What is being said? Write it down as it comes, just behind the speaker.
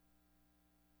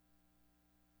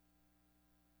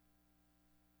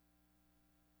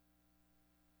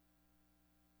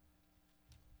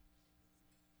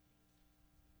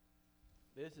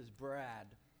This is Brad.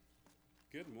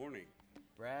 Good morning.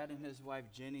 Brad and his wife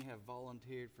Jenny have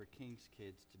volunteered for King's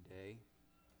Kids today.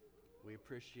 We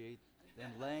appreciate them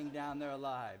laying down their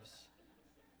lives.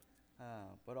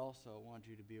 But also I want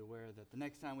you to be aware that the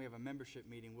next time we have a membership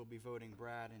meeting, we'll be voting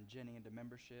Brad and Jenny into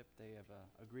membership. They have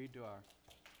agreed to our...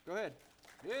 Go ahead.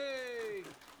 Yay!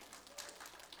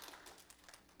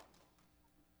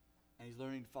 And he's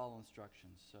learning to follow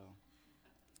instructions, so...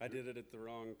 I did it at the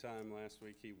wrong time last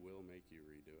week. He will make you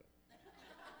redo it.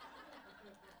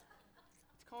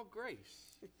 It's called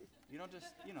grace. You don't just,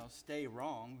 stay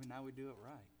wrong. Now we do it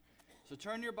right. So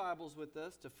turn your Bibles with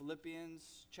us to Philippians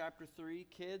chapter 3.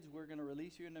 Kids, we're going to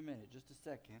release you in a minute, just a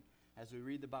second, as we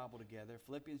read the Bible together.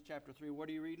 Philippians chapter 3, what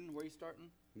are you reading? Where are you starting?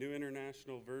 New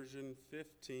International Version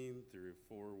 15 through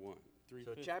 4:1.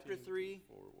 So chapter 3,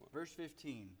 verse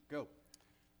 15. Go.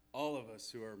 All of us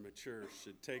who are mature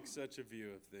should take such a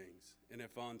view of things, and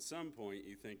if on some point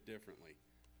you think differently,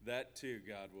 that too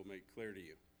God will make clear to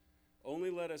you. Only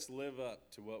let us live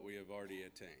up to what we have already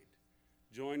attained.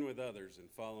 Join with others in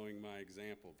following my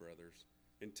example, brothers,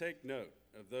 and take note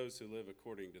of those who live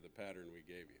according to the pattern we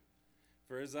gave you.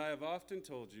 For as I have often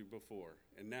told you before,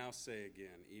 and now say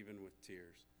again, even with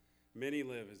tears, many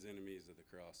live as enemies of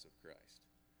the cross of Christ.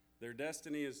 Their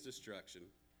destiny is destruction,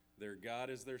 their God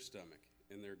is their stomach,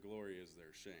 and their glory is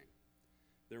their shame.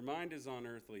 Their mind is on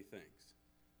earthly things,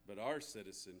 but our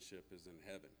citizenship is in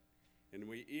heaven, and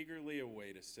we eagerly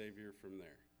await a Savior from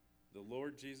there, the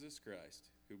Lord Jesus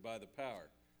Christ, who by the power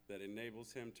that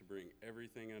enables him to bring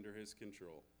everything under his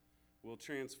control, will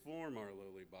transform our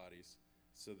lowly bodies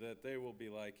so that they will be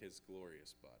like his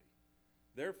glorious body.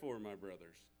 Therefore, my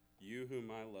brothers, you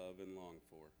whom I love and long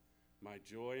for, my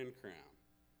joy and crown,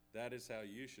 that is how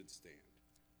you should stand,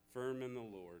 firm in the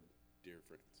Lord, dear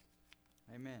friends.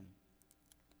 Amen.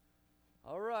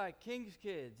 All right, King's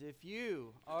Kids, if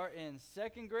you are in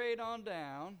second grade on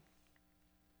down,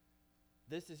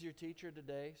 this is your teacher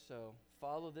today, so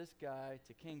follow this guy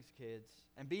to King's Kids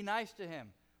and be nice to him.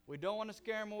 We don't want to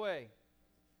scare him away.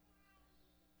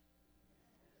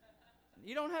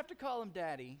 You don't have to call him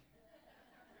Daddy.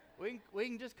 We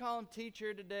can just call him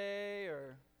teacher today,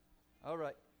 or all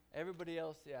right. Everybody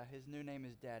else, yeah, his new name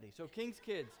is Daddy. So King's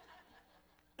Kids,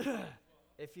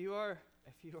 if you are,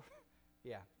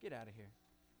 yeah, get out of here.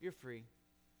 You're free.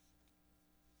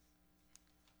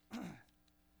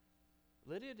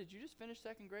 Lydia, did you just finish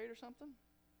second grade or something?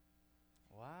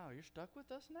 Wow, you're stuck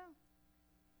with us now?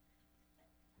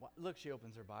 Look, she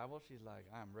opens her Bible. She's like,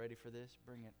 I'm ready for this.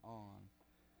 Bring it on.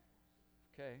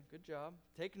 Okay, good job.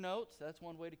 Take notes. That's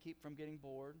one way to keep from getting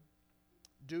bored.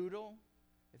 Doodle.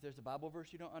 If there's a Bible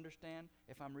verse you don't understand,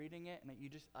 if I'm reading it and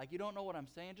you don't know what I'm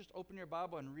saying, just open your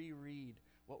Bible and reread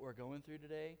what we're going through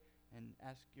today and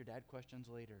ask your dad questions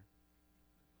later.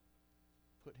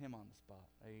 Put him on the spot.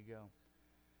 There you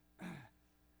go.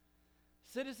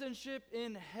 Citizenship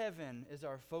in heaven is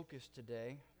our focus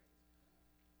today.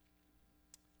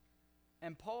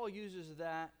 And Paul uses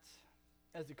that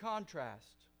as a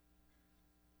contrast.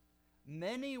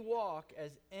 Many walk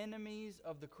as enemies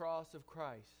of the cross of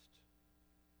Christ.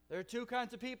 There are two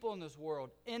kinds of people in this world: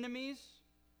 enemies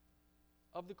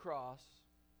of the cross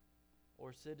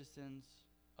or citizens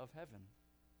of heaven.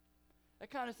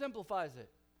 That kind of simplifies it.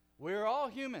 We're all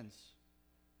humans,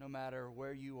 no matter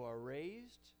where you are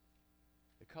raised,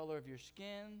 the color of your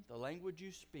skin, the language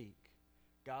you speak.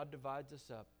 God divides us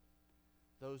up.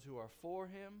 Those who are for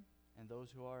him and those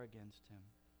who are against him.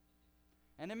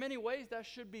 And in many ways, that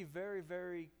should be very,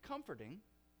 very comforting.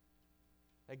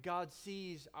 That God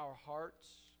sees our hearts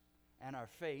and our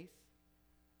faith,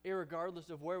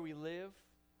 irregardless of where we live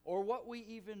or what we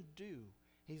even do.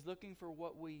 He's looking for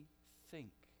what we think.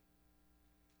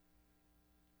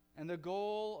 And the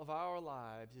goal of our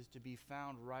lives is to be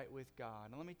found right with God.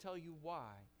 And let me tell you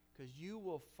why. Because you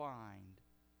will find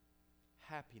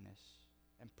happiness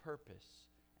and purpose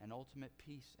and ultimate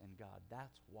peace in God.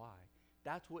 That's why.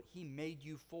 That's what he made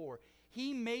you for.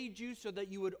 He made you so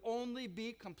that you would only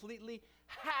be completely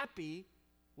happy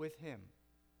with him.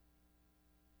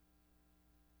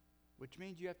 Which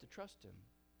means you have to trust him.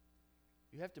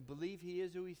 You have to believe he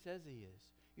is who he says he is.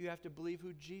 You have to believe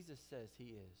who Jesus says he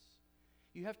is.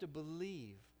 You have to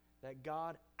believe that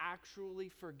God actually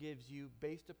forgives you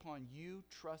based upon you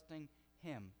trusting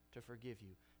him to forgive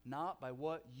you. Not by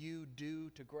what you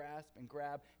do to grasp and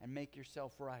grab and make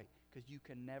yourself right. Because you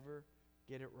can never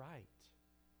get it right.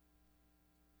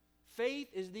 Faith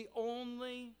is the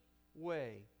only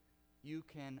way you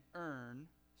can earn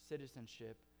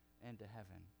citizenship into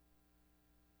heaven.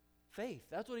 Faith,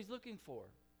 that's what he's looking for.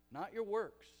 Not your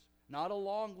works. Not a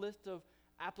long list of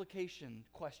application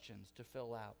questions to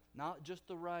fill out. Not just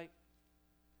the right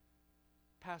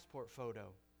passport photo.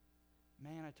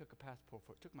 Man, I took a passport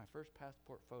photo. Took my first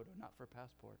passport photo, not for a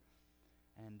passport.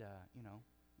 And,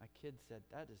 my kid said,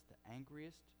 that is the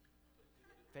angriest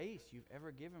face you've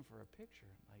ever given for a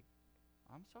picture. Like,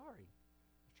 I'm sorry.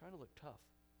 I was trying to look tough.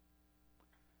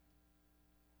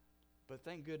 But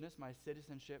thank goodness my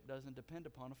citizenship doesn't depend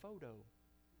upon a photo.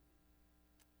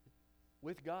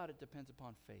 With God, it depends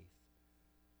upon faith.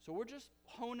 So we're just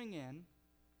honing in.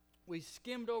 We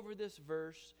skimmed over this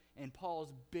verse and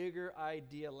Paul's bigger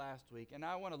idea last week. And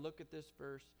I want to look at this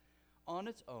verse on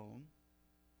its own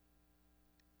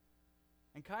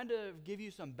and kind of give you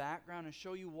some background and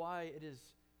show you why it is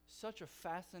such a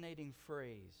fascinating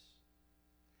phrase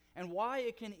and why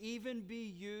it can even be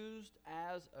used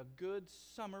as a good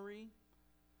summary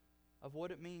of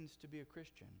what it means to be a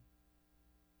Christian.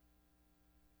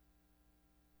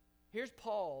 Here's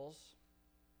Paul's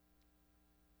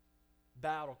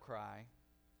battle cry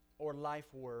or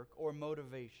life work or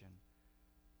motivation.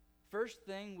 First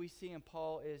thing we see in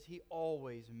Paul is he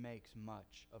always makes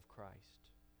much of Christ.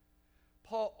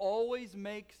 Paul always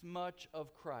makes much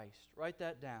of Christ. Write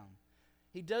that down.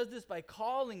 He does this by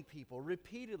calling people,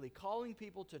 repeatedly calling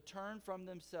people to turn from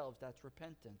themselves. That's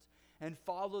repentance. And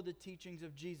follow the teachings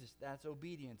of Jesus. That's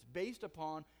obedience. Based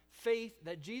upon faith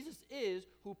that Jesus is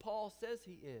who Paul says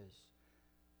he is.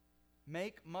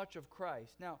 Make much of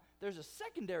Christ. Now, there's a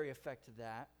secondary effect to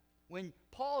that. When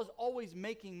Paul is always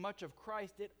making much of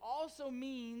Christ, it also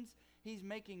means he's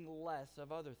making less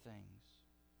of other things.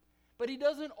 But he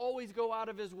doesn't always go out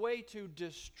of his way to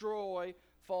destroy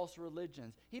false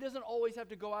religions. He doesn't always have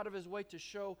to go out of his way to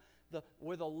show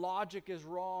where the logic is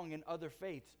wrong in other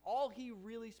faiths. All he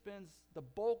really spends the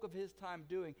bulk of his time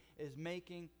doing is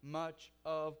making much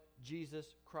of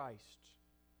Jesus Christ.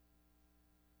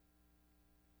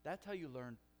 That's how you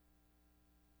learn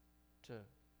to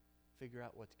figure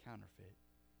out what's counterfeit.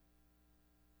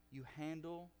 You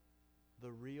handle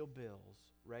the real bills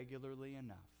regularly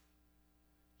enough.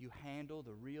 You handle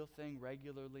the real thing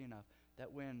regularly enough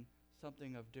that when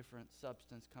something of different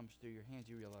substance comes through your hands,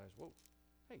 you realize, whoa,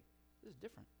 hey, this is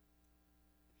different.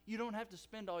 You don't have to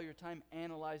spend all your time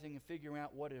analyzing and figuring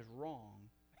out what is wrong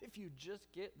if you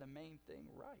just get the main thing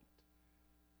right.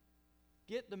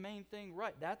 Get the main thing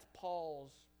right. That's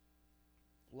Paul's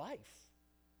life.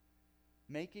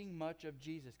 Making much of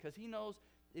Jesus. Because he knows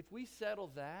if we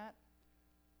settle that,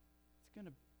 it's going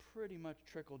to pretty much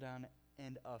trickle down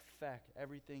and affect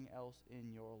everything else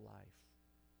in your life.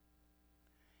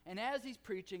 And as he's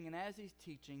preaching and as he's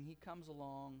teaching, he comes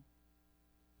along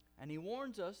and he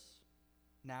warns us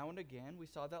now and again. We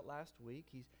saw that last week.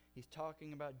 He's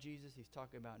talking about Jesus. He's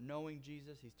talking about knowing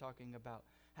Jesus. He's talking about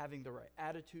having the right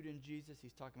attitude in Jesus.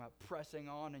 He's talking about pressing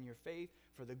on in your faith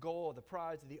for the goal of the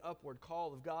prize of the upward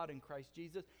call of God in Christ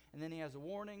Jesus. And then he has a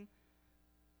warning.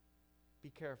 Be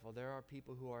careful. There are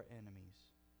people who are enemies.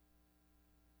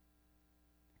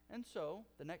 And so,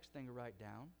 the next thing to write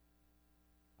down,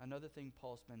 another thing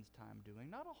Paul spends time doing,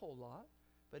 not a whole lot,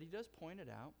 but he does point it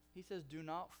out. He says, do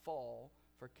not fall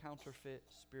for counterfeit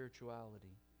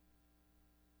spirituality.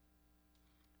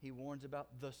 He warns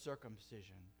about the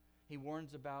circumcision. He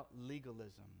warns about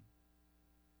legalism.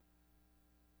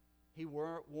 He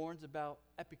warns about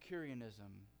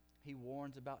Epicureanism. He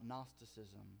warns about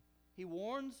Gnosticism.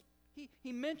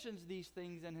 He mentions these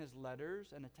things in his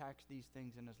letters and attacks these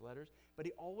things in his letters, but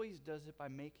he always does it by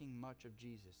making much of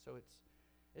Jesus. So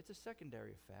it's a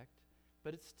secondary effect,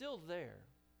 but it's still there.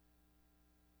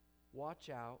 Watch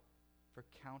out for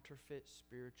counterfeit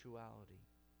spirituality.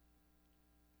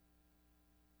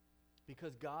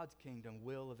 Because God's kingdom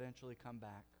will eventually come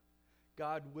back.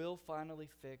 God will finally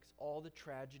fix all the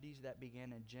tragedies that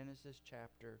began in Genesis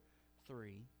chapter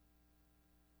 3.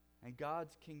 And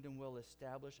God's kingdom will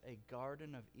establish a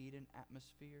Garden of Eden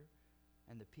atmosphere,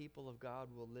 and the people of God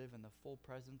will live in the full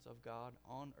presence of God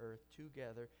on earth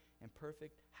together in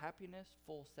perfect happiness,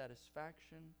 full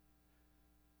satisfaction,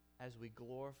 as we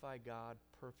glorify God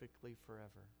perfectly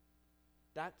forever.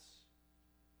 That's,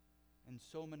 in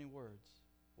so many words,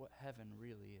 what heaven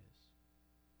really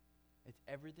is. It's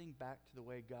everything back to the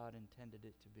way God intended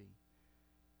it to be.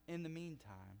 In the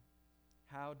meantime,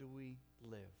 how do we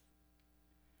live?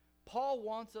 Paul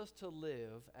wants us to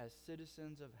live as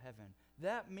citizens of heaven.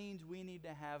 That means we need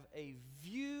to have a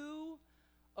view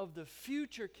of the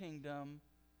future kingdom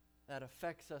that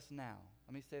affects us now.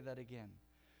 Let me say that again.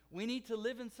 We need to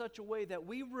live in such a way that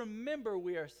we remember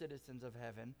we are citizens of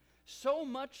heaven, so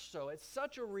much so, it's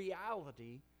such a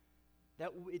reality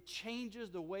that it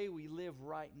changes the way we live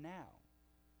right now.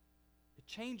 It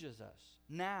changes us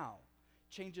now,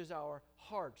 changes our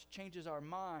hearts, changes our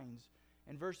minds.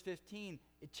 In verse 15,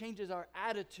 It changes our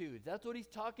attitudes. That's what he's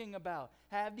talking about.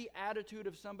 Have the attitude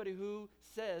of somebody who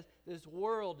says, this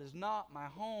world is not my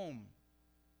home.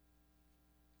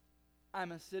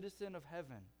 I'm a citizen of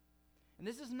heaven. And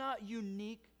this is not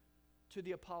unique to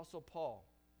the Apostle Paul.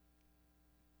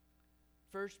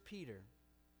 1 Peter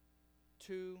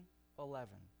 2:11.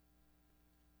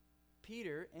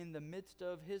 Peter, in the midst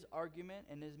of his argument,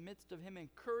 in the midst of him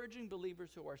encouraging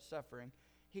believers who are suffering,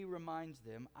 he reminds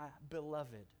them,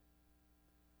 Beloved,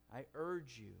 I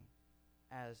urge you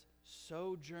as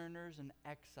sojourners and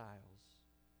exiles,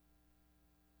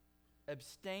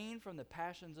 abstain from the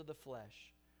passions of the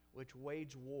flesh, which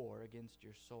wage war against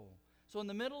your soul. So in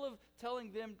the middle of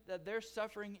telling them that their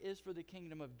suffering is for the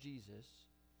kingdom of Jesus,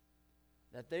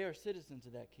 that they are citizens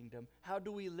of that kingdom, how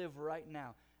do we live right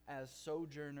now as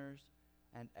sojourners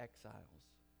and exiles?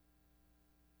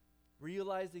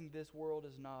 Realizing this world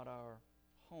is not our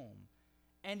home.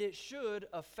 And it should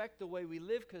affect the way we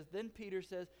live, because then Peter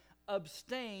says,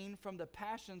 abstain from the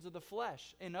passions of the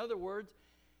flesh. In other words,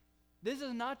 this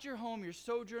is not your home. You're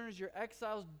sojourners, you're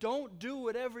exiles. Don't do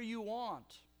whatever you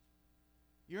want.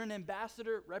 You're an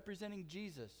ambassador representing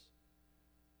Jesus.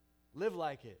 Live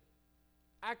like it.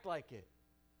 Act like it.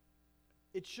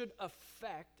 It should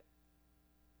affect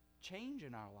change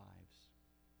in our lives.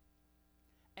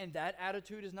 And that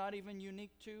attitude is not even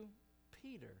unique to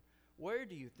Peter. Where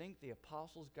do you think the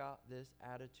apostles got this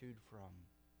attitude from?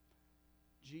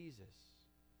 Jesus.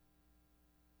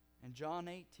 In John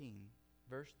 18,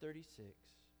 verse 36,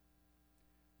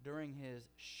 during his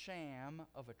sham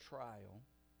of a trial,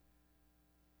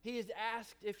 he is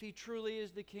asked if he truly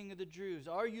is the King of the Jews.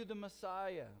 Are you the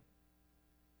Messiah?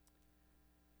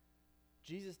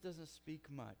 Jesus doesn't speak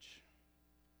much,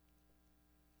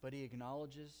 but he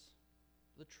acknowledges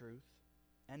the truth,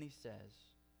 and he says,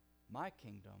 my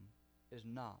kingdom is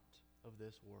not of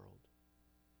this world.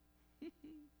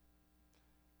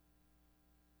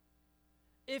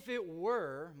 If it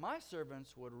were, my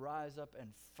servants would rise up and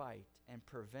fight and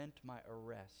prevent my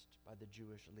arrest by the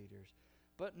Jewish leaders.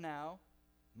 But now,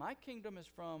 my kingdom is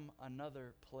from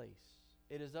another place.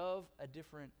 It is of a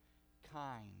different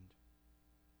kind.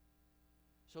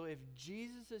 So if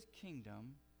Jesus'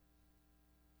 kingdom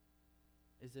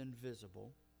is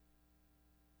invisible,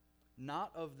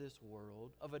 not of this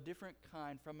world, of a different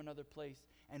kind from another place,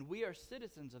 and we are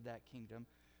citizens of that kingdom,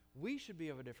 we should be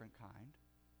of a different kind.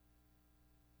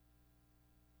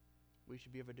 We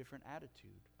should be of a different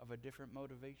attitude, of a different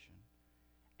motivation.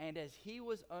 And as he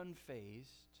was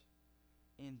unfazed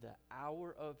in the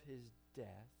hour of his death,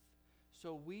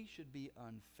 so we should be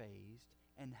unfazed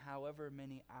in however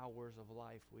many hours of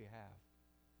life we have.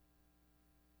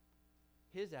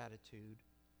 His attitude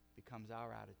becomes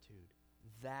our attitude.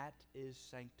 That is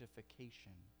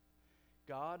sanctification.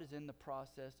 God is in the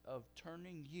process of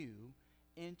turning you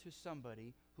into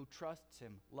somebody who trusts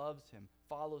him, loves him,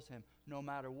 follows him, no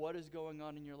matter what is going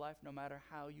on in your life, no matter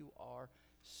how you are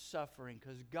suffering,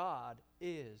 because God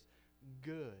is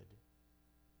good.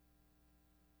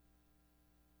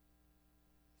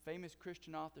 Famous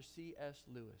Christian author C.S.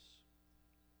 Lewis,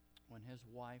 when his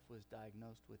wife was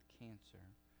diagnosed with cancer,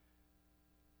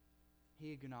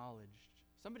 he acknowledged,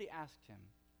 somebody asked him,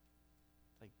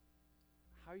 like,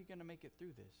 how are you going to make it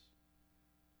through this?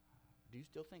 Do you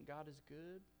still think God is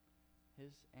good?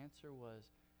 His answer was,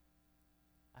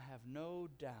 I have no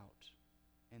doubt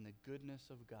in the goodness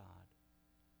of God.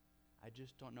 I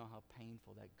just don't know how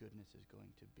painful that goodness is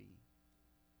going to be.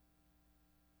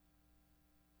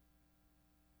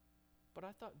 But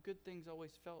I thought good things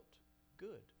always felt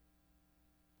good.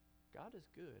 God is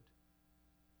good.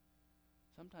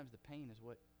 Sometimes the pain is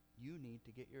what you need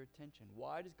to get your attention.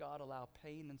 Why does God allow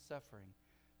pain and suffering?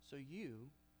 So you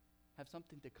have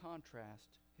something to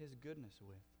contrast his goodness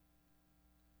with.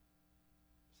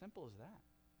 Simple as that.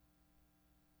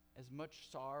 As much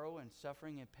sorrow and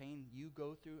suffering and pain you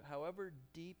go through, however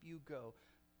deep you go,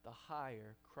 the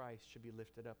higher Christ should be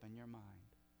lifted up in your mind.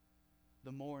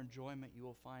 The more enjoyment you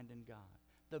will find in God.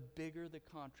 The bigger the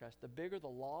contrast, the bigger the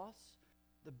loss,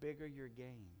 the bigger your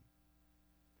gain.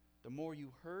 The more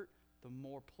you hurt, the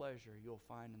more pleasure you'll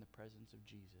find in the presence of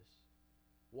Jesus.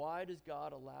 Why does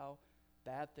God allow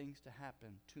bad things to happen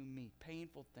to me,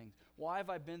 painful things? Why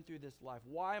have I been through this life?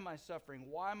 Why am I suffering?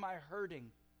 Why am I hurting?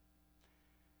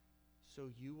 So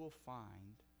you will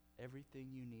find everything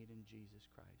you need in Jesus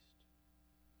Christ.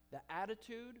 The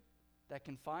attitude that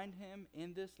can find him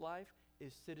in this life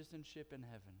is citizenship in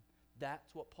heaven.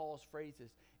 That's what Paul's phrase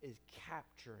is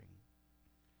capturing.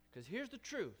 Because here's the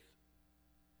truth.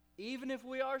 Even if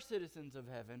we are citizens of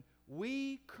heaven,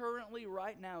 we currently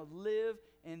right now live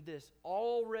in this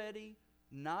already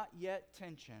not yet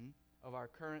tension of our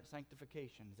current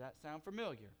sanctification. Does that sound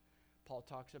familiar? Paul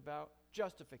talks about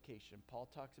justification. Paul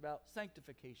talks about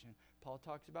sanctification. Paul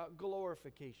talks about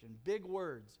glorification. Big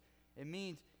words. It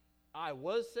means I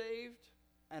was saved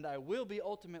and I will be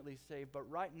ultimately saved, but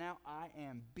right now I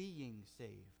am being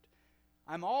saved.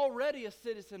 I'm already a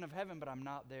citizen of heaven, but I'm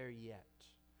not there yet.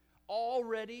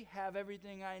 Already have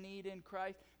everything I need in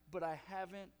Christ, but I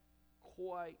haven't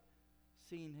quite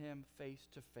seen him face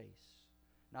to face.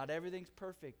 Not everything's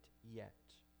perfect yet.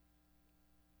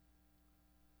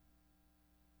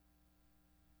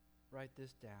 Write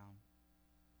this down.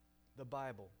 The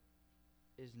Bible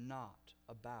is not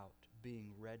about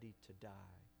being ready to die,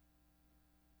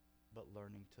 but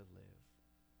learning to live.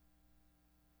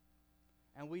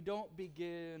 And we don't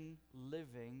begin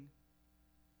living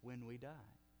when we die.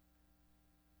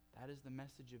 That is the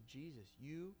message of Jesus.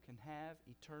 You can have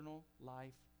eternal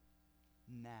life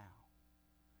now,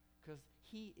 because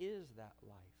he is that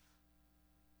life.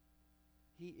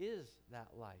 He is that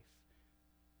life.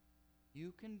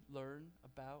 You can learn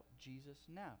about Jesus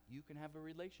now. You can have a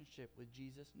relationship with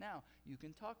Jesus now. You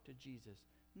can talk to Jesus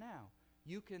now.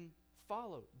 You can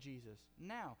follow Jesus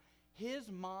now. His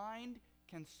mind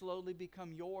can slowly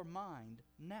become your mind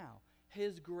now.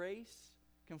 His grace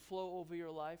can flow over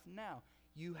your life now.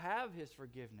 You have his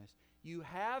forgiveness. You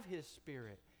have his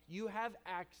Spirit. You have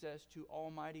access to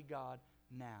Almighty God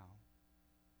now.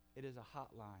 It is a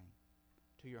hotline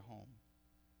to your home.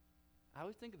 I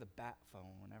always think of the bat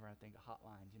phone whenever I think of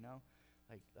hotlines, you know?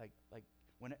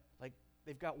 Like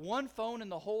they've got one phone in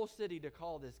the whole city to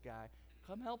call this guy.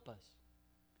 Come help us.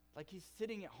 Like he's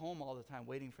sitting at home all the time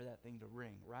waiting for that thing to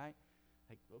ring, right?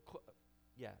 Like,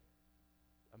 yeah.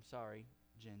 I'm sorry,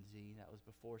 Gen Z. That was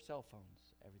before cell phones.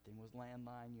 Everything was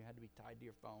landline. You had to be tied to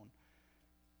your phone.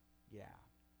 Yeah.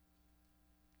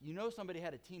 You know somebody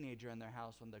had a teenager in their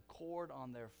house when the cord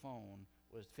on their phone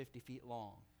was 50 feet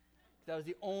long. That was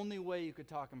the only way you could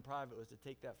talk in private, was to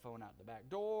take that phone out the back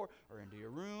door or into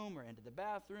your room or into the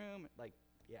bathroom. Like,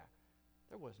 yeah,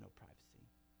 there was no privacy.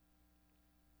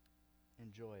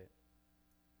 Enjoy it.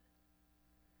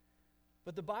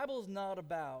 But the Bible is not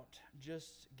about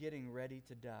just getting ready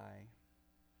to die.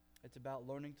 It's about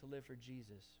learning to live for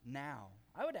Jesus now.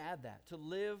 I would add that, to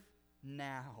live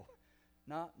now.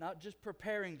 Not just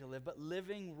preparing to live, but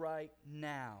living right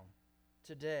now,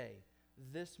 today,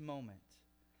 this moment.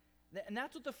 And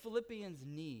that's what the Philippians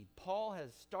need. Paul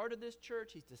has started this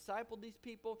church, he's discipled these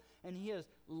people, and he has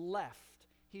left.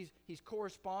 He's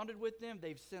corresponded with them.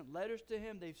 They've sent letters to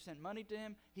him. They've sent money to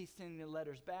him. He's sending the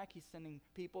letters back. He's sending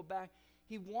people back.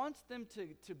 He wants them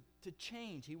to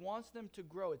change. He wants them to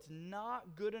grow. It's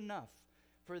not good enough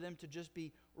for them to just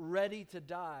be ready to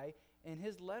die. In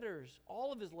his letters,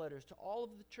 all of his letters to all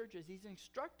of the churches, he's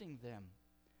instructing them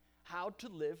how to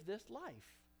live this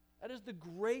life. That is the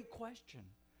great question.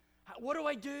 What do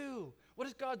I do? What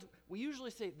is God's... We usually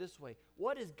say it this way.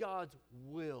 What is God's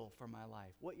will for my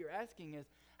life? What you're asking is,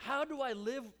 how do I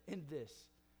live in this?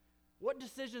 What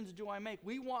decisions do I make?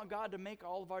 We want God to make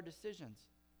all of our decisions.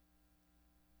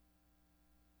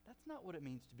 That's not what it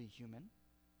means to be human.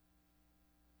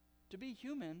 To be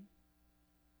human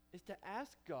is to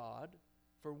ask God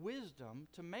for wisdom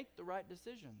to make the right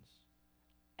decisions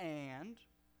and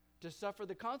to suffer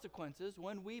the consequences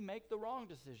when we make the wrong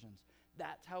decisions.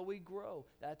 That's how we grow.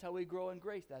 That's how we grow in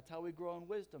grace. That's how we grow in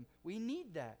wisdom. We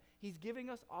need that. He's giving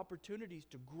us opportunities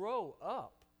to grow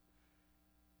up.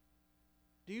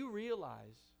 Do you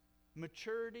realize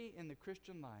maturity in the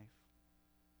Christian life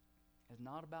is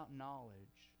not about knowledge,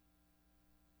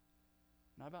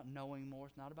 not about knowing more,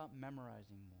 it's not about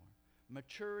memorizing more.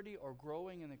 Maturity or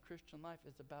growing in the Christian life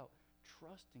is about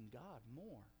trusting God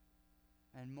more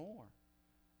and more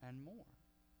and more.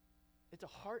 It's a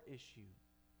heart issue.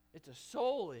 It's a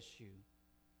soul issue,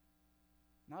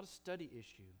 not a study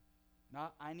issue.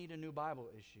 Not I need a new Bible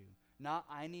issue. Not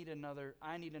I need another.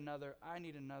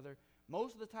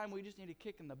 Most of the time we just need a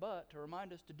kick in the butt to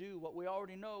remind us to do what we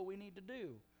already know we need to do.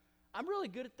 I'm really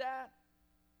good at that.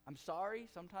 I'm sorry.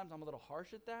 Sometimes I'm a little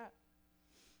harsh at that.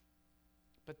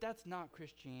 But that's not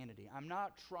Christianity. I'm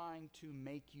not trying to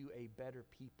make you a better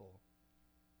people.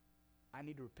 I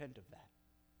need to repent of that.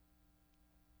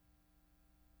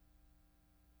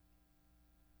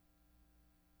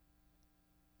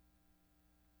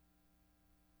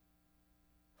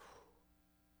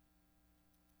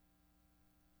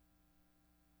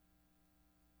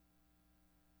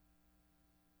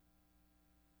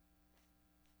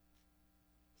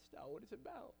 It's not what it's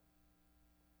about.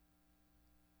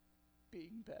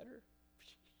 Being better.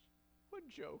 What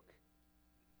joke.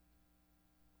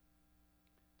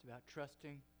 It's about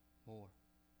trusting more,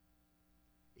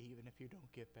 even if you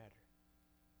don't get better.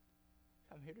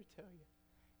 I'm here to tell you,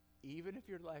 even if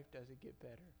your life doesn't get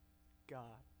better,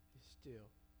 God is still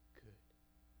good.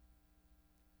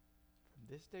 From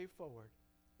this day forward,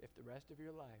 if the rest of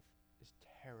your life is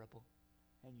terrible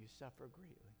and you suffer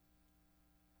greatly,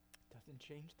 it doesn't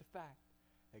change the fact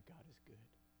that God is good.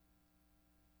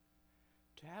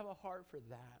 To have a heart for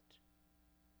that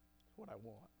is what I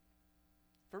want.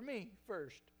 For me,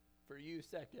 first. For you,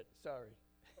 second. Sorry.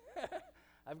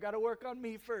 I've got to work on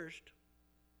me first.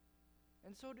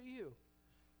 And so do you.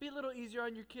 Be a little easier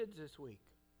on your kids this week.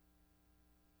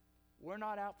 We're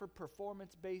not out for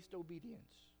performance-based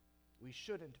obedience. We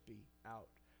shouldn't be out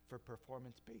for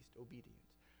performance-based obedience.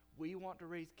 We want to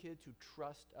raise kids who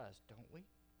trust us, don't we?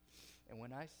 And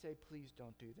when I say, please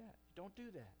don't do that, don't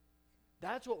do that.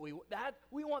 That's what we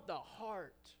want the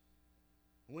heart.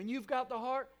 When you've got the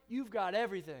heart, you've got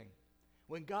everything.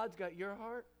 When God's got your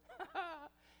heart,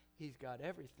 He's got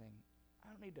everything. I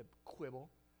don't need to quibble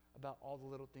about all the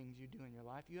little things you do in your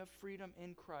life. You have freedom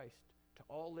in Christ to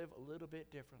all live a little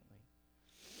bit differently.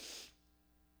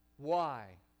 Why?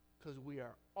 Because we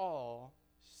are all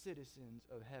citizens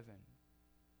of heaven.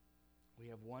 We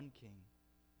have one King.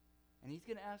 And He's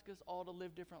going to ask us all to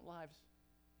live different lives.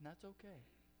 And that's okay.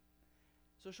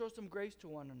 So show some grace to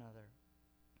one another.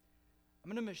 I'm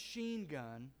going to machine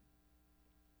gun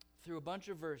through a bunch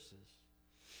of verses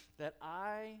that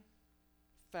I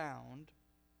found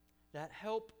that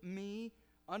help me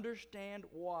understand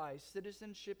why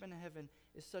citizenship in heaven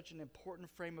is such an important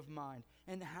frame of mind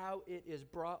and how it is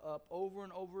brought up over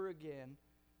and over again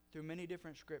through many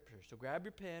different scriptures. So grab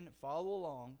your pen and follow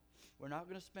along. We're not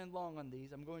going to spend long on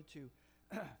these. I'm going to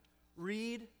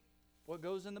read what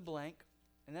goes in the blank,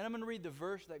 and then I'm going to read the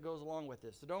verse that goes along with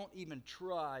this. So don't even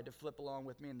try to flip along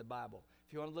with me in the Bible.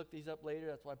 If you want to look these up later,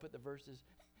 that's why I put the verses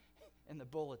in the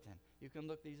bulletin. You can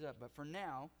look these up. But for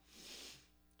now,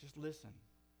 just listen.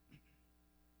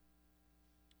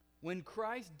 When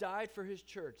Christ died for His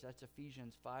church, that's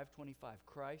Ephesians 5:25.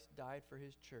 Christ died for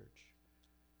His church.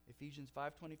 Ephesians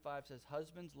 5:25 says,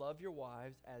 husbands, love your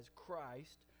wives as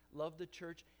Christ loved the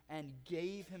church and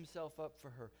gave Himself up for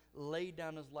her, laid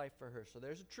down His life for her. So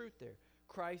there's a truth there.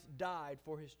 Christ died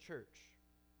for His church.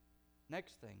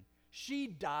 Next thing, she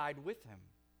died with Him.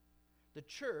 The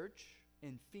church,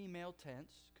 in female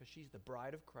tense, because she's the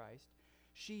bride of Christ,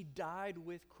 she died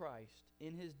with Christ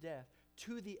in His death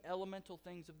to the elemental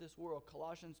things of this world.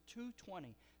 Colossians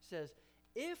 2:20 says,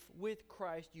 if with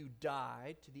Christ you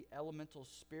died to the elemental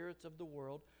spirits of the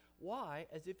world, why,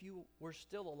 as if you were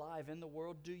still alive in the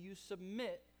world, do you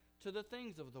submit to the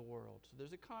things of the world? So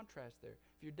there's a contrast there.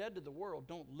 If you're dead to the world,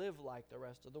 don't live like the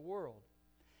rest of the world.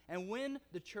 And when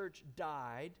the church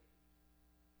died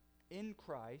in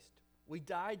Christ, we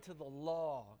died to the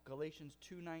law, Galatians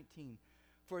 2:19.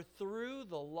 For through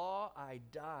the law I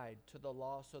died to the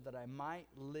law so that I might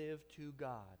live to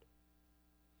God.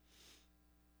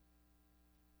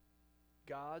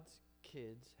 God's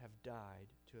kids have died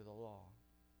to the law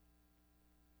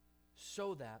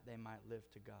so that they might live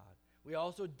to God. We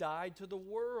also died to the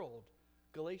world,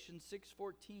 Galatians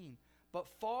 6:14. But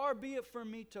far be it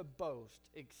from me to boast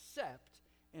except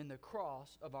in the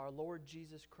cross of our Lord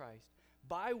Jesus Christ,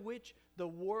 by which the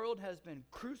world has been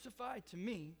crucified to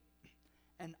me,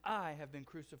 and I have been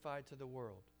crucified to the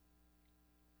world.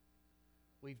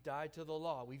 We've died to the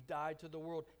law, we've died to the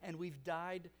world, and we've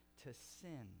died to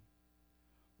sin.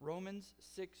 Romans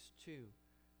 6:2.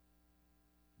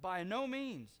 By no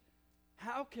means,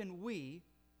 how can we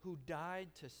who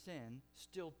died to sin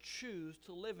still choose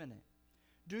to live in it?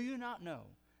 Do you not know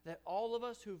that all of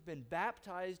us who've been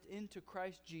baptized into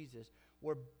Christ Jesus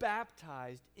were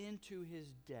baptized into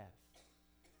His death?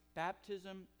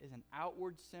 Baptism is an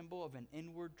outward symbol of an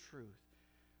inward truth.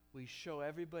 We show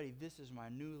everybody, this is my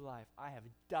new life. I have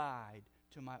died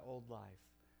to my old life.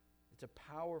 It's a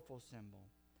powerful symbol.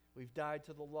 We've died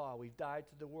to the law. We've died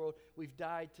to the world. We've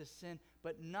died to sin,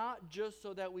 but not just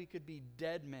so that we could be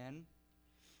dead men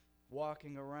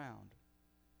walking around.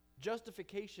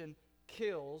 Justification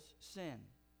kills sin.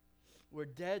 We're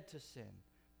dead to sin.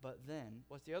 But then,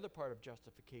 what's the other part of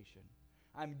justification?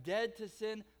 I'm dead to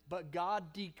sin, but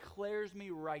God declares me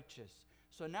righteous.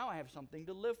 So now I have something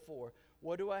to live for.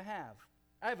 What do I have?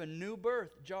 I have a new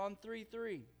birth, John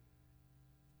 3:3.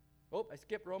 Oh, I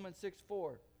skipped Romans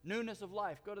 6:4. Newness of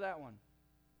life. Go to that one.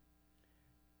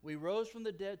 We rose from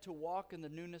the dead to walk in the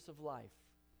newness of life.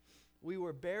 We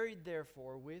were buried,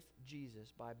 therefore, with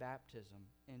Jesus by baptism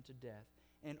into death,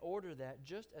 in order that,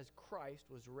 just as Christ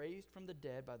was raised from the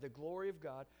dead by the glory of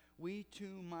God, we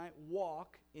too might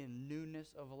walk in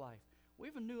newness of life. We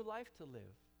have a new life to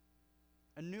live,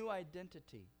 a new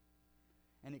identity,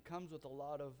 and it comes with a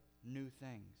lot of new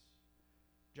things.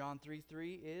 John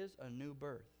 3:3 is a new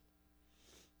birth.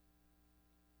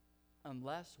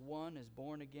 Unless one is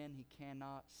born again, he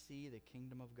cannot see the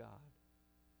kingdom of God.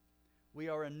 We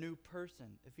are a new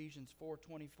person, Ephesians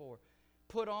 4:24.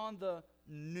 Put on the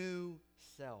new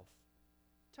self.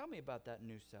 Tell me about that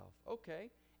new self. Okay,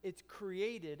 it's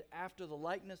created after the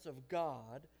likeness of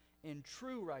God in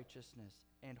true righteousness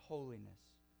and holiness.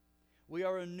 We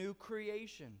are a new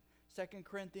creation, 2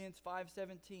 Corinthians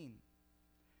 5:17.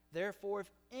 Therefore, if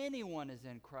anyone is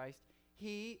in Christ,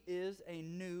 he is a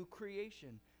new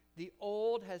creation. The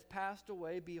old has passed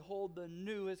away. Behold, the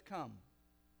new has come.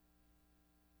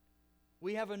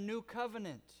 We have a new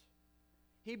covenant.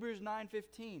 Hebrews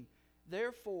 9:15.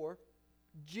 Therefore,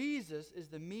 Jesus is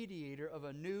the mediator of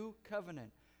a new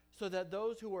covenant, so that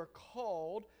those who are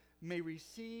called may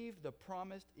receive the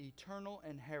promised eternal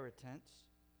inheritance.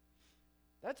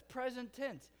 That's present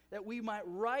tense, that we might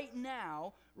right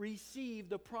now receive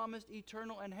the promised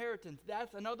eternal inheritance.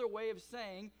 That's another way of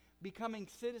saying becoming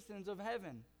citizens of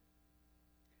heaven.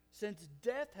 Since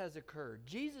death has occurred,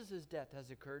 Jesus' death has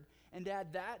occurred, and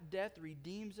that death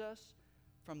redeems us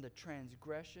from the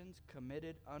transgressions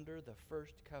committed under the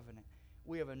first covenant.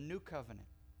 We have a new covenant.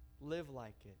 Live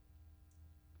like it.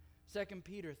 2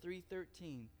 Peter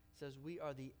 3:13 says we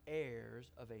are the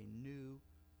heirs of a new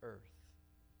earth.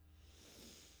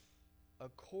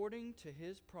 According to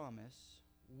his promise,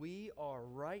 we are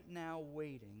right now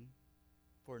waiting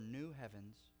for new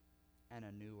heavens and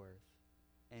a new earth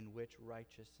in which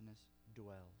righteousness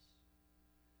dwells.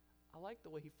 I like the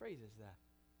way he phrases that.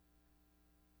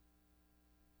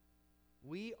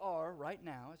 We are, right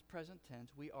now, it's present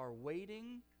tense, we are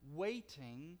waiting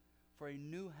for a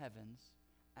new heavens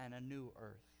and a new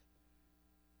earth.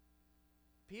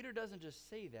 Peter doesn't just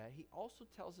say that, he also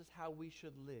tells us how we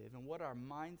should live and what our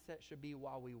mindset should be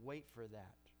while we wait for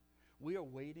that. We are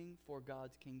waiting for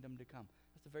God's kingdom to come.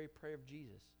 That's the very prayer of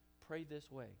Jesus. Pray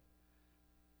this way.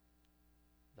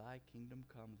 Thy kingdom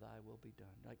come, thy will be done.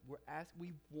 Like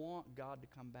we want God to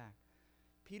come back.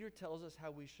 Peter tells us how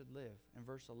we should live in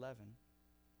verse 11.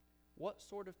 What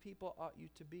sort of people ought you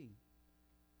to be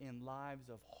in lives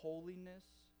of holiness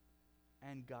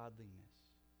and godliness?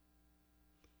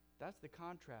 That's the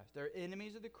contrast. They're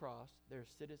enemies of the cross. They're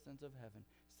citizens of heaven.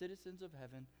 Citizens of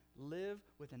heaven live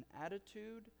with an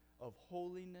attitude of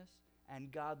holiness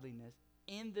and godliness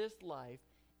in this life,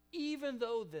 even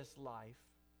though this life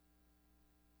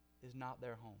is not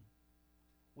their home.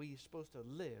 We're supposed to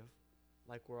live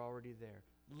like we're already there.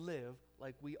 Live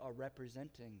like we are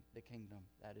representing the kingdom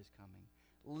that is coming.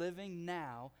 Living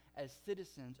now as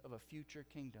citizens of a future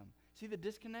kingdom. See the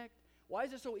disconnect? Why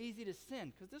is it so easy to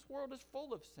sin? Because this world is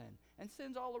full of sin. And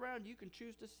sin's all around. You can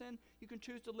choose to sin. You can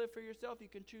choose to live for yourself. You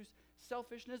can choose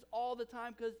selfishness all the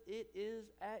time because it is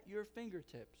at your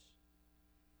fingertips.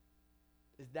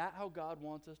 Is that how God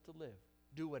wants us to live?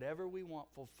 Do whatever we want,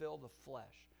 fulfill the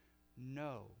flesh?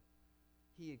 No.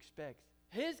 He expects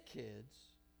his kids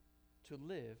to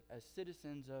live as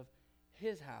citizens of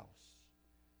his house.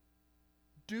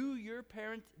 Did your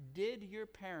parents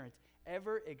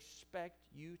ever expect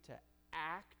you to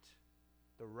act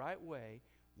the right way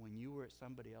when you were at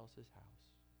somebody else's house?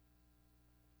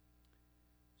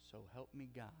 So help me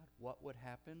God, what would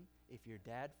happen if your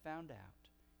dad found out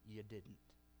you didn't?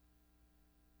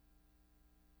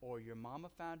 Or your mama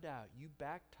found out you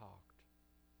backtalked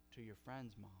to your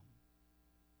friend's mom?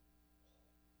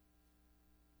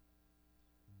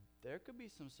 There could be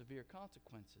some severe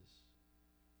consequences.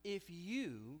 If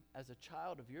you, as a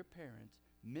child of your parents,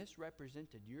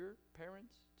 misrepresented your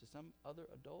parents to some other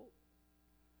adult,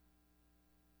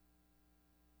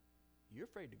 you're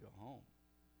afraid to go home.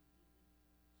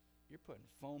 You're putting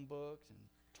phone books and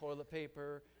toilet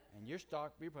paper, and you're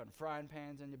putting frying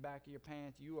pans in the back of your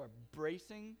pants. You are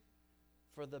bracing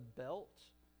for the belt,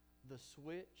 the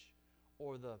switch,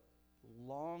 or the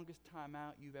longest time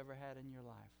out you've ever had in your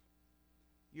life.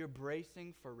 You're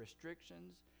bracing for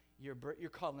restrictions. You're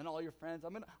calling all your friends.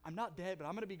 I'm not dead, but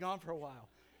I'm going to be gone for a while.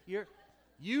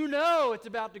 You know it's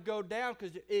about to go down,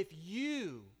 because if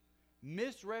you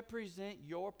misrepresent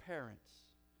your parents,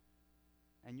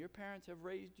 and your parents have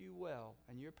raised you well,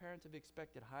 and your parents have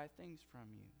expected high things from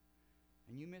you,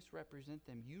 and you misrepresent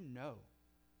them, you know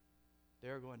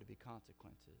there are going to be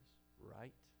consequences,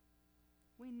 right?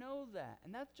 We know that,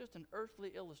 and that's just an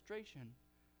earthly illustration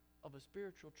of a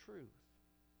spiritual truth.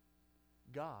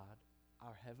 God,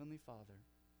 our Heavenly Father,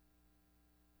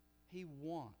 He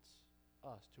wants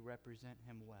us to represent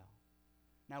Him well.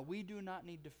 Now, we do not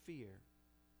need to fear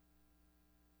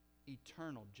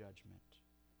eternal judgment,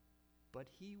 but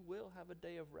He will have a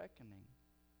day of reckoning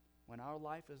when our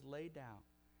life is laid out,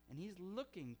 and He's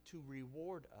looking to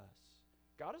reward us.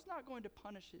 God is not going to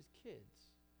punish his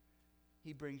kids.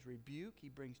 He brings rebuke. He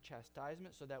brings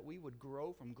chastisement so that we would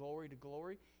grow from glory to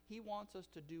glory. He wants us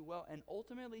to do well. And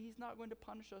ultimately, he's not going to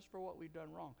punish us for what we've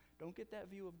done wrong. Don't get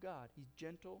that view of God. He's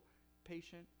gentle,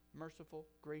 patient, merciful,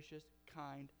 gracious,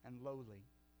 kind, and lowly.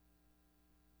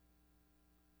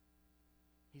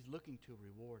 He's looking to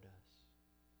reward us.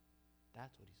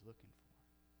 That's what he's looking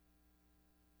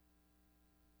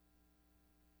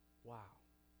for. Wow.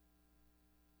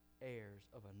 Heirs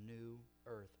of a new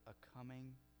earth, a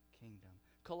coming kingdom.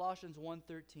 Colossians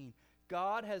 1:13.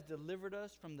 God has delivered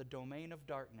us from the domain of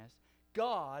darkness.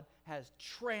 God has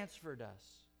transferred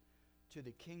us to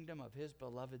the kingdom of his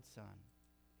beloved Son.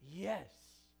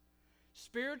 Yes.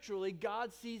 Spiritually,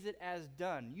 God sees it as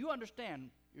done. You understand,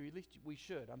 or at least we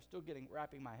should. I'm still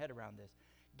wrapping my head around this.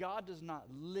 God does not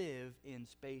live in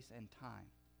space and time.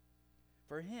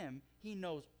 For him, he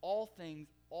knows all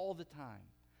things all the time.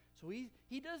 So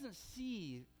he doesn't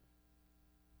see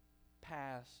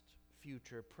past,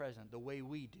 future, present the way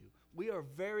we do. We are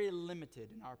very limited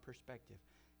in our perspective.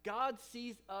 God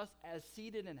sees us as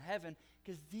seated in heaven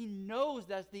because he knows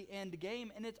that's the end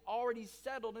game and it's already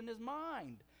settled in his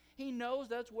mind. He knows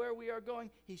that's where we are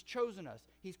going. He's chosen us.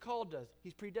 He's called us.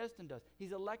 He's predestined us.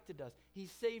 He's elected us.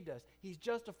 He's saved us. He's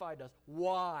justified us.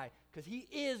 Why? Because he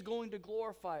is going to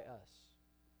glorify us.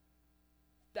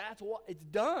 That's what it's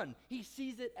done. He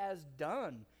sees it as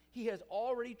done. He has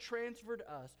already transferred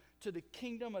us to the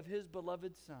kingdom of his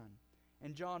beloved Son.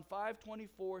 And John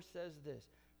 5:24 says this,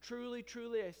 "Truly,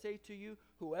 truly, I say to you,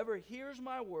 whoever hears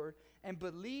my word and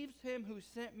believes him who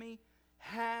sent me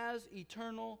has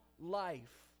eternal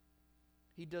life.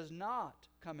 He does not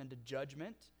come into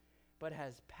judgment, but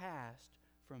has passed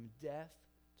from death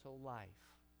to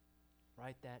life."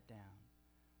 Write that down.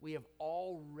 We have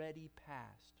already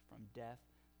passed from death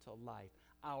to life.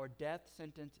 Our death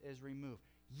sentence is removed.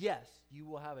 Yes, you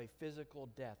will have a physical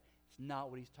death. It's not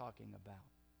what he's talking about.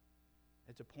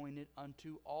 It's appointed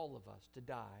unto all of us to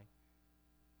die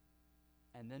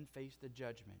and then face the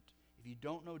judgment. If you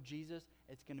don't know Jesus,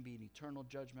 it's going to be an eternal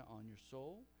judgment on your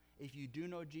soul. If you do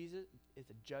know Jesus,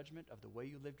 it's a judgment of the way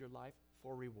you lived your life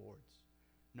for rewards.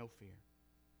 No fear.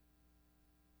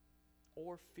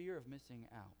 Or fear of missing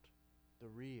out. The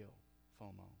real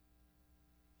FOMO.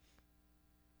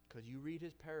 Because you read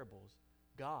his parables,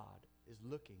 God is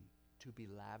looking to be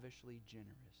lavishly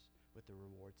generous with the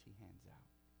rewards he hands out.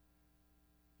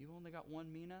 You've only got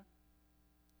one mina,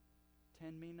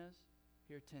 10 minas,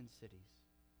 here are 10 cities.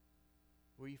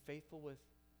 Were you faithful with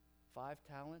 5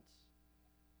 talents?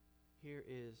 Here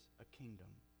is a kingdom.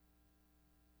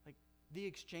 Like the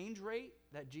exchange rate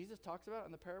that Jesus talks about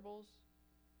in the parables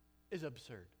is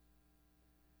absurd.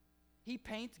 He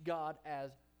paints God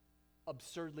as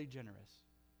absurdly generous.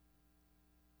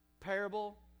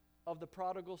 Parable of the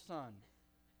prodigal son.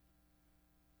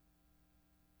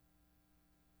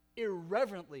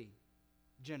 Irreverently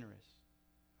generous.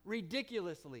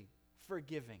 Ridiculously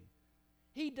forgiving.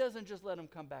 He doesn't just let him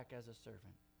come back as a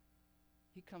servant.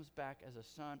 He comes back as a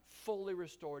son, fully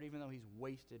restored, even though he's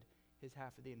wasted his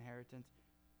half of the inheritance.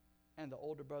 And the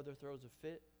older brother throws a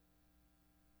fit.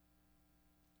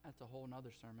 That's a whole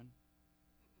nother sermon.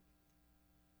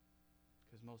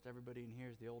 Because most everybody in here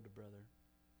is the older brother.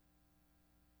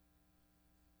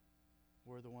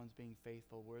 We're the ones being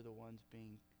faithful. We're the ones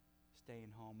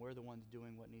staying home. We're the ones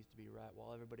doing what needs to be right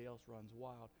while everybody else runs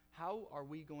wild. How are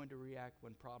we going to react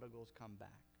when prodigals come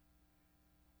back?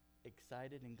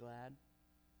 Excited and glad?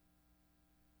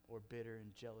 Or bitter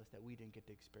and jealous that we didn't get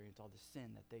to experience all the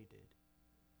sin that they did?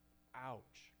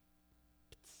 Ouch.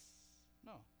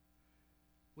 No.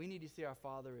 We need to see our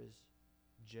Father as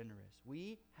generous.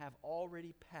 We have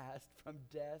already passed from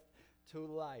death to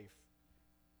life.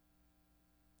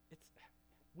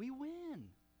 We win.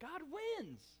 God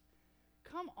wins.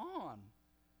 Come on.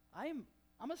 I'm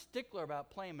a stickler about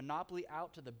playing Monopoly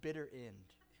out to the bitter end.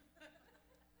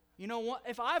 You know what?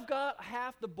 If I've got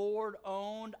half the board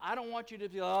owned, I don't want you to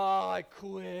be, I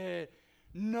quit.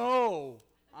 No.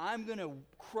 I'm going to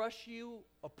crush you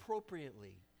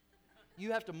appropriately.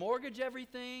 You have to mortgage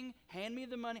everything, hand me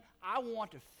the money. I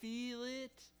want to feel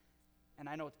it. And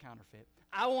I know it's counterfeit.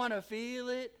 I want to feel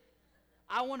it.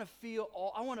 I want to feel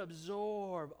all, I want to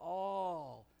absorb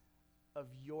all of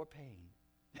your pain.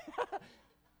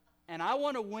 And I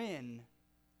want to win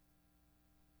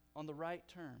on the right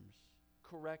terms,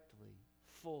 correctly,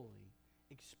 fully.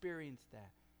 Experience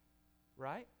that.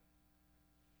 Right?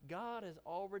 God has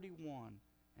already won.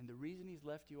 And the reason he's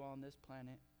left you on this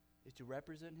planet is to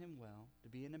represent him well, to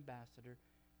be an ambassador.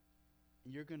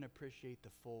 And you're going to appreciate the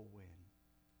full win.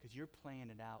 Because you're playing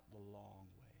it out the long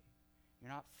way.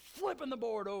 You're not flipping the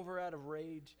board over out of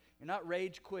rage. You're not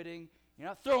rage quitting. You're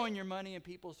not throwing your money in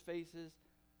people's faces.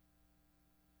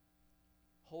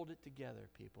 Hold it together,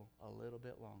 people, a little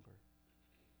bit longer.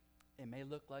 It may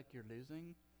look like you're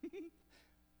losing,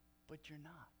 but you're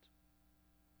not.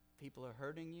 People are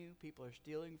hurting you. People are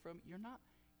stealing from you. You're not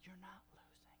losing.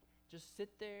 Just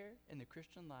sit there in the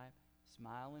Christian life,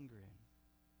 smile and grin.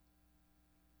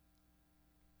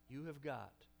 You have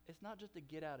got, it's not just a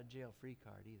get out of jail free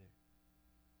card either.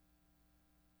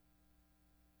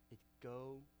 It's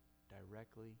go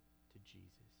directly to Jesus.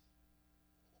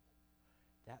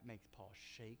 That makes Paul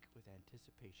shake with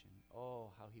anticipation.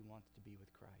 Oh, how he wants to be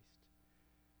with Christ.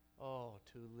 Oh,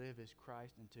 to live as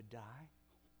Christ and to die.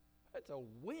 That's a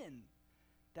win.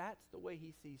 That's the way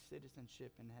he sees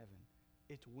citizenship in heaven.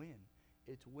 It's win.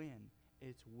 It's win.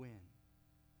 It's win.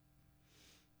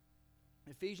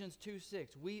 Ephesians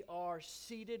 2:6, we are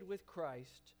seated with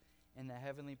Christ in the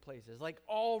heavenly places. Like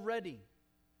already.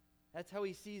 That's how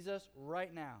he sees us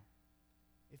right now.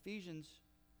 Ephesians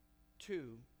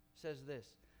 2 says this,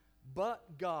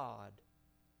 but God,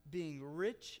 being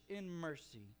rich in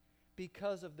mercy,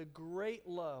 because of the great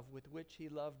love with which he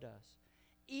loved us,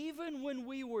 even when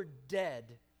we were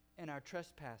dead in our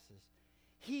trespasses,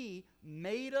 he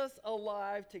made us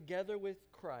alive together with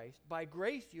Christ. By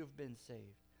grace you've been saved.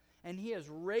 And he has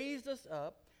raised us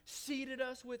up, seated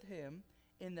us with him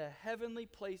in the heavenly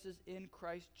places in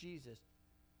Christ Jesus.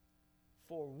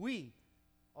 For we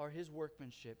are his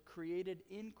workmanship, created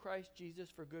in Christ Jesus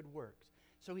for good works.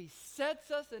 So he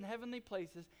sets us in heavenly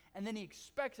places, and then he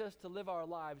expects us to live our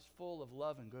lives full of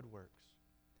love and good works.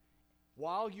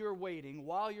 While you're waiting,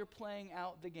 while you're playing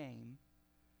out the game,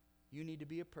 you need to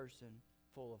be a person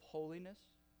full of holiness,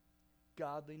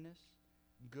 godliness,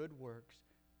 good works.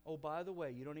 Oh, by the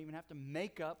way, you don't even have to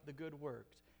make up the good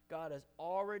works. God has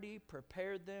already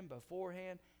prepared them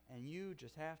beforehand, and you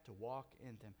just have to walk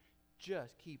in them.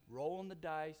 Just keep rolling the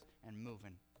dice and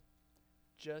moving.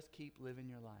 Just keep living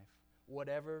your life.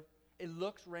 Whatever, it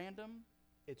looks random,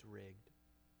 it's rigged.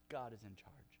 God is in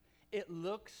charge. It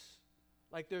looks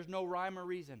like there's no rhyme or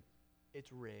reason.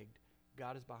 It's rigged.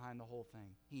 God is behind the whole thing.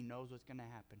 He knows what's going to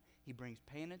happen. He brings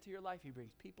pain into your life. He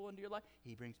brings people into your life.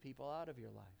 He brings people out of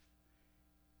your life.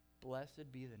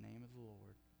 Blessed be the name of the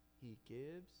Lord. He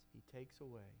gives, he takes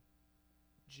away.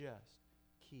 Just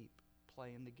keep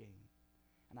playing the game.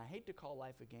 And I hate to call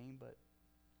life a game, but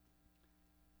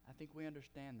I think we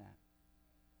understand that.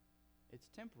 It's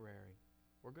temporary.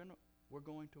 We're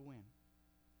going to win.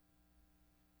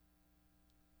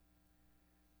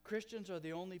 Christians are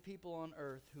the only people on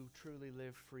earth who truly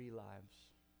live free lives.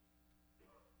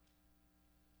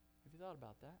 Have you thought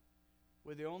about that?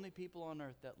 We're the only people on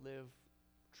earth that live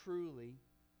truly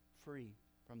free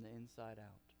from the inside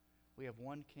out. We have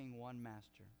one king, one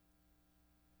master.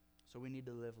 So we need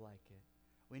to live like it.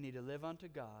 We need to live unto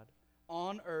God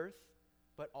on earth,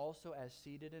 but also as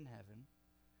seated in heaven.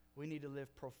 We need to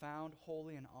live profound,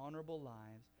 holy, and honorable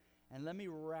lives. And let me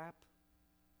wrap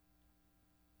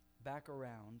back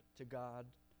around to God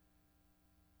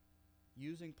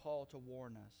using Paul to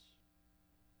warn us.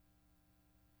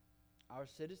 Our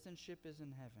citizenship is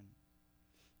in heaven.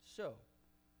 So,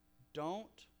 don't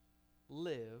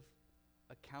live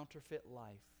a counterfeit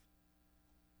life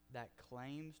that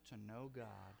claims to know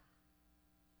God,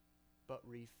 but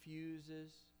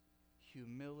refuses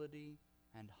humility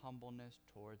and humbleness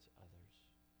towards others.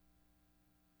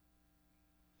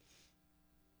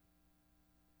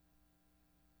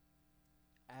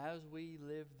 As we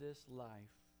live this life,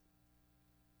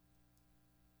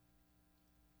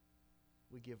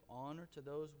 we give honor to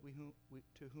those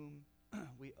to whom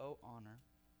we owe honor.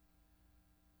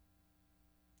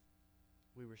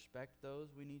 We respect those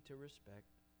we need to respect.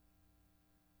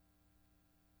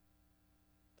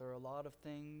 There are a lot of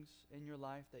things in your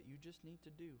life that you just need to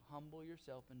do. Humble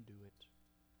yourself and do it.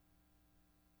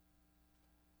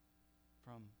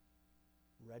 From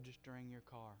registering your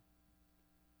car,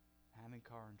 having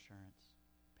car insurance,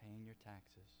 paying your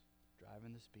taxes,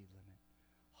 driving the speed limit.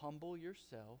 Humble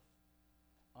yourself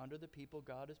under the people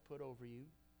God has put over you.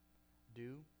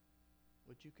 Do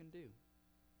what you can do.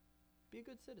 Be a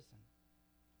good citizen.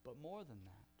 But more than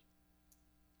that,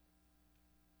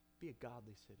 be a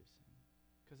godly citizen.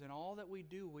 Because in all that we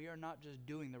do, we are not just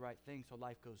doing the right thing so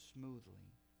life goes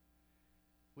smoothly.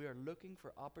 We are looking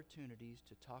for opportunities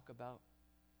to talk about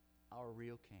our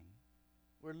real King.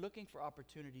 We're looking for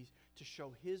opportunities to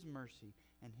show his mercy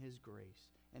and his grace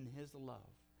and his love,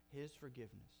 his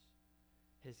forgiveness,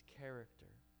 his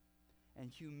character. And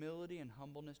humility and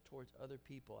humbleness towards other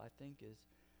people, I think, is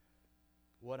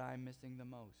what I'm missing the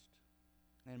most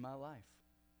in my life.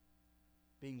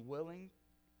 Being willing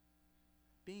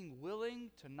being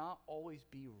willing to not always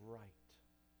be right.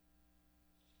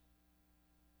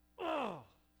 Ugh.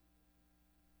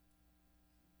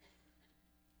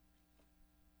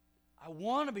 I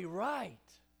want to be right.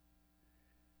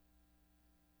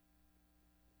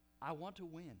 I want to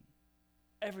win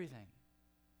everything.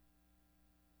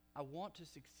 I want to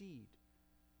succeed.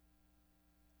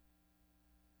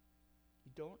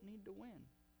 You don't need to win.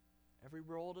 Every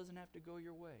roll doesn't have to go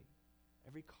your way.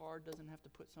 Every card doesn't have to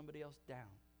put somebody else down.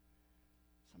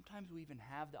 Sometimes we even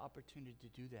have the opportunity to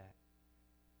do that,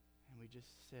 and we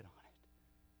just sit on it.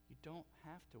 You don't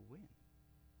have to win.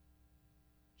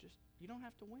 You don't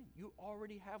have to win. You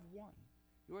already have won.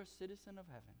 You are a citizen of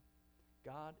heaven.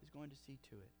 God is going to see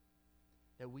to it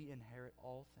that we inherit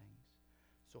all things.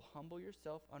 So humble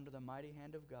yourself under the mighty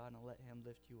hand of God and let him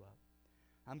lift you up.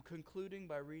 I'm concluding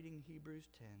by reading Hebrews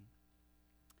 10.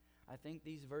 I think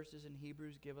these verses in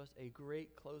Hebrews give us a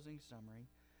great closing summary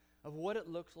of what it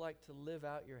looks like to live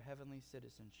out your heavenly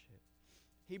citizenship.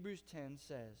 Hebrews 10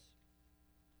 says,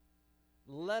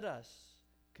 "Let us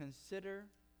consider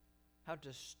how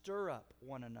to stir up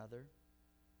one another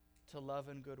to love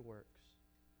and good works,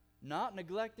 not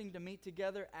neglecting to meet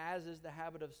together as is the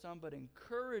habit of some, but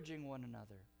encouraging one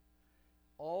another,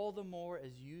 all the more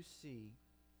as you see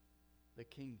the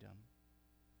kingdom,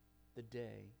 the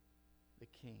day, the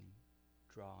King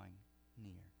drawing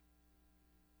near."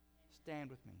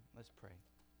 Stand with me. Let's pray.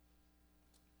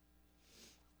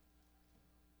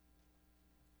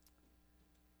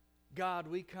 God,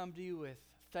 we come to you with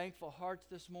thankful hearts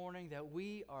this morning that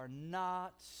we are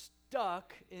not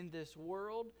stuck in this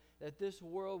world, that this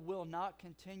world will not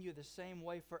continue the same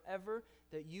way forever,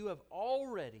 that you have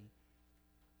already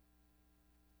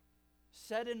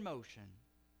set in motion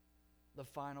the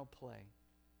final play.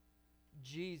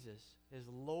 Jesus is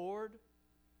Lord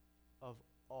of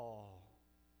all.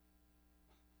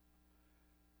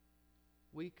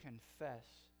 We confess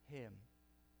him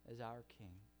as our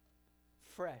King.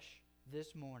 Fresh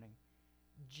this morning,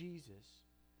 Jesus,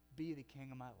 be the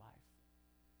King of my life.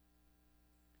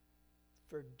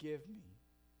 Forgive me.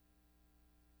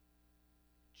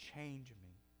 Change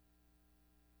me.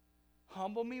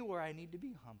 Humble me where I need to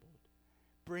be humbled.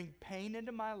 Bring pain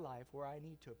into my life where I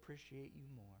need to appreciate you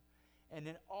more. And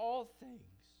in all things,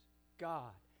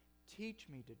 God, teach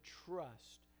me to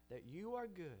trust that you are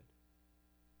good.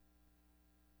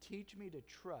 Teach me to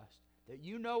trust that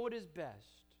you know what is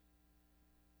best.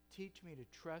 Teach me to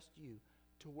trust you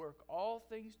to work all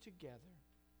things together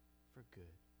for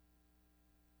good,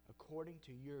 according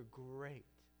to your great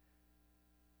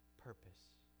purpose.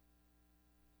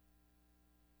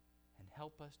 And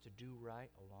help us to do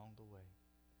right along the way.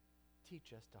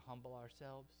 Teach us to humble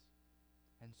ourselves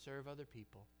and serve other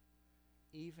people,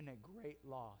 even at great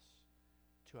loss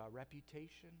to our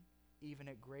reputation, even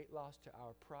at great loss to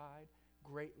our pride,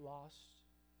 great loss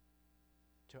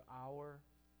to our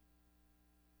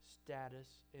status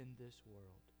in this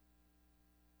world.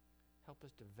 Help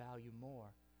us to value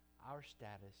more our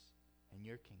status in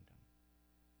your kingdom.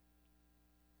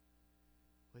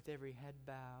 With every head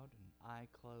bowed and eye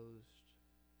closed,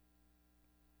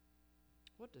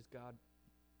 what does God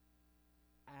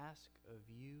ask of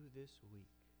you this week?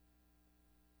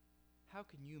 How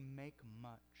can you make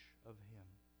much of him?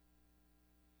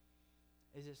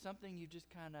 Is it something you just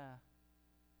kind of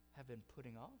have been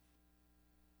putting off?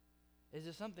 Is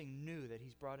it something new that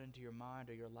he's brought into your mind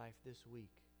or your life this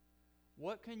week?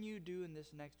 What can you do in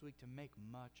this next week to make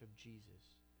much of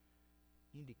Jesus?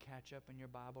 You need to catch up in your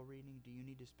Bible reading? Do you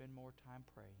need to spend more time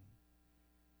praying?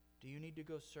 Do you need to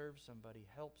go serve somebody,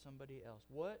 help somebody else?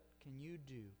 What can you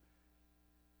do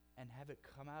and have it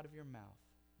come out of your mouth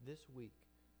this week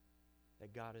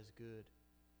that God is good?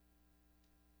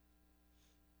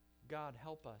 God,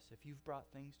 help us. If you've brought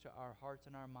things to our hearts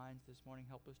and our minds this morning,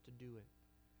 help us to do it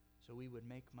so we would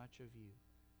make much of you.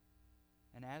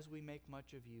 And as we make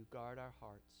much of you, guard our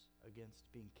hearts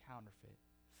against being counterfeit,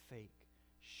 fake,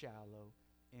 shallow,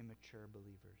 immature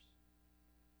believers.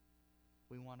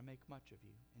 We want to make much of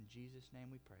you. In Jesus'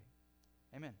 name we pray.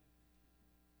 Amen.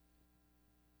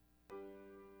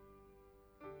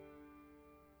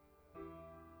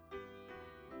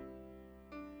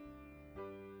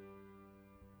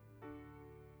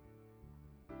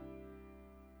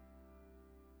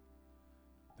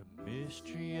 The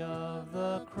mystery of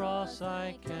the cross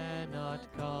I cannot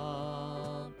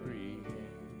comprehend.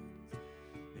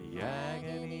 The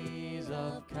agonies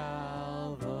of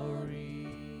Calvary.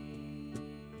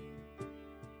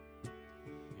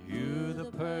 You, the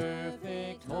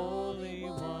perfect Holy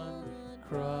One,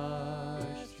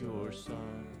 crushed your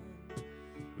Son,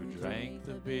 who drank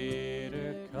the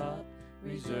bitter cup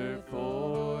reserved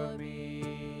for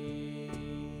me.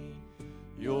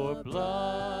 Your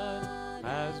blood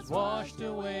has washed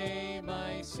away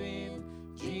my sin.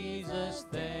 Jesus,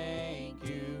 thank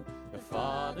you. The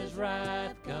Father's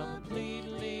wrath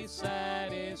completely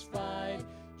satisfied.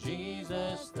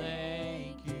 Jesus,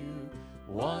 thank you.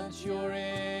 Once your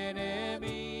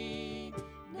enemy,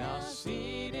 now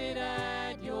seated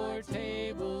at your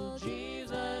table.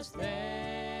 Jesus,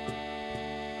 thank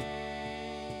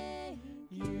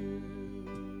you.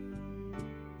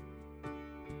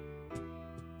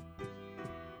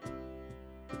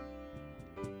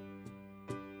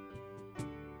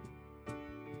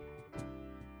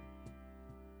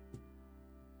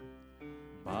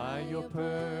 By your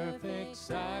perfect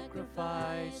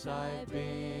sacrifice I've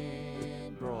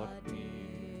been brought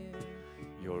near.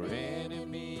 Your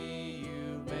enemy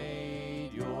you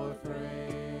made your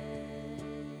friend,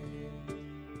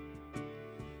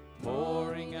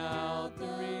 pouring out the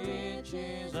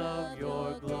riches of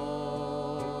your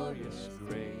glorious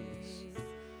grace.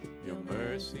 Your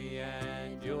mercy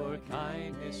and your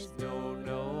kindness know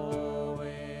no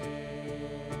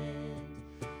end.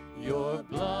 Your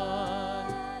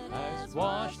blood has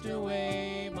washed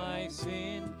away my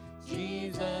sin.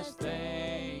 Jesus,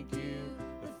 thank you.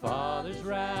 The Father's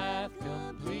wrath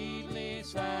completely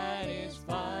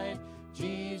satisfied.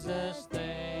 Jesus,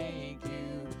 thank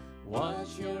you.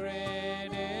 Once your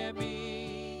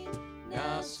enemy,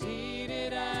 now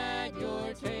seated at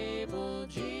your table.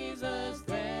 Jesus,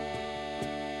 thank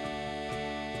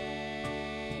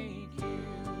you.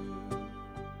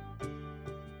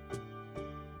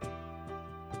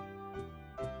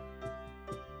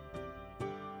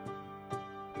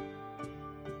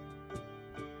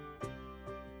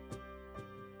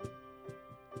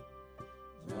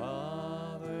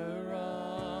 Lover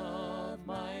of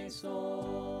my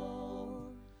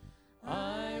soul,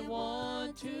 I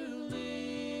want to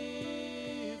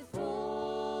live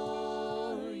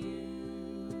for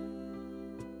you.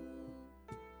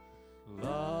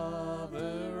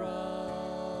 Lover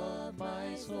of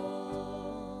my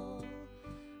soul,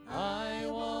 I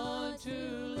want to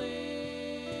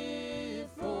live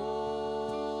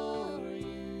for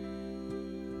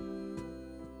you.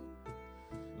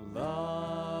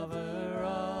 Lover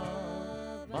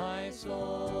of my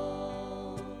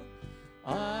soul,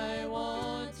 I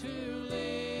want to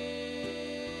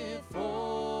live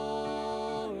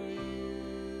for you.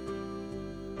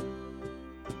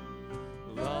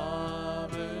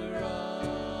 Lover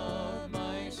of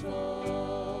my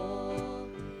soul,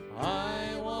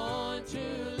 I want to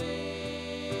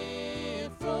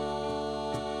live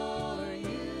for you.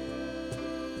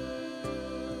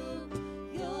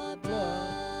 Your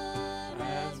blood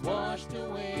has washed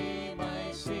away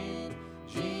my sin.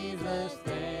 Jesus,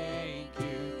 thank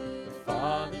you. The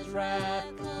Father's wrath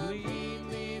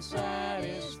completely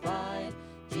satisfied.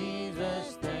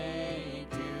 Jesus,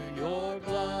 thank you. Your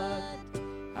blood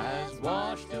has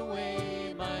washed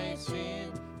away my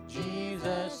sin.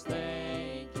 Jesus,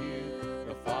 thank you.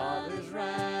 The Father's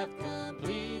wrath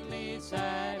completely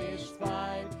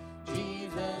satisfied.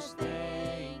 Jesus,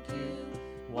 thank you.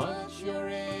 Once your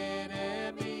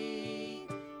enemy,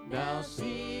 now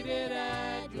seated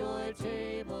at your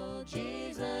table.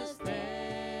 Jesus, thank you.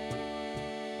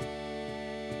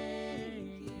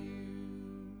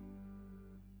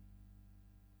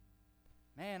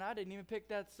 Man, I didn't even pick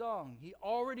that song. He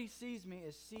already sees me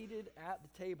as seated at the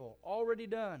table, already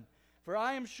done. For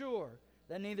I am sure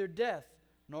that neither death,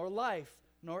 nor life,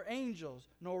 nor angels,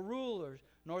 nor rulers,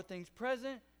 nor things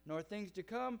present, nor things to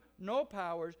come, no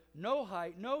powers, no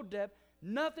height, no depth,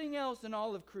 nothing else in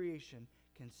all of creation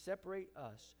can separate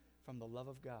us from the love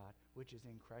of God, which is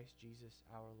in Christ Jesus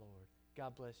our Lord.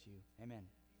 God bless you. Amen.